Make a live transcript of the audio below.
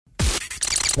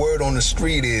Word on the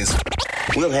street is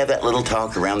we'll have that little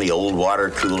talk around the old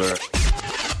water cooler.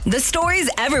 The stories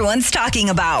everyone's talking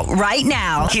about right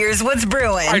now. Here's what's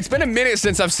brewing. All right, it's been a minute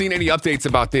since I've seen any updates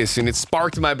about this, and it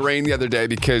sparked my brain the other day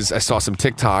because I saw some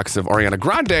TikToks of Ariana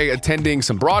Grande attending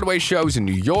some Broadway shows in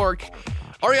New York.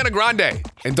 Ariana Grande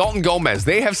and Dalton Gomez,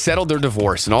 they have settled their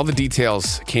divorce, and all the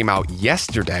details came out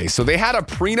yesterday. So they had a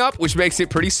prenup, which makes it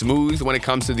pretty smooth when it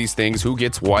comes to these things, who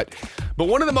gets what. But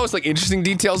one of the most interesting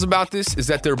details about this is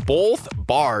that they're both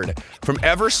barred from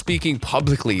ever speaking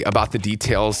publicly about the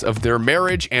details of their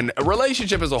marriage and a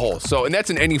relationship as a whole. So, and that's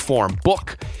in any form,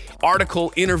 book,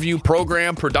 article, interview,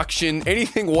 program, production,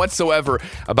 anything whatsoever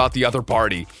about the other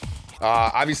party.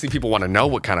 Obviously, people want to know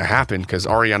what kind of happened because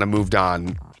Ariana moved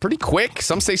on pretty quick.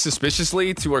 Some say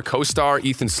suspiciously to her co-star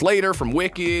Ethan Slater from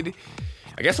Wicked.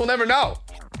 I guess we'll never know.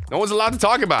 No one's allowed to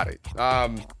talk about it.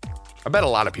 I bet a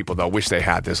lot of people, though, wish they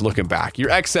had this looking back.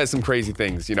 Your ex says some crazy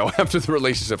things, after the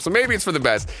relationship. So maybe it's for the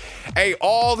best. Hey,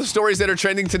 all the stories that are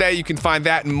trending today, you can find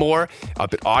that and more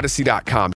up at Odyssey.com.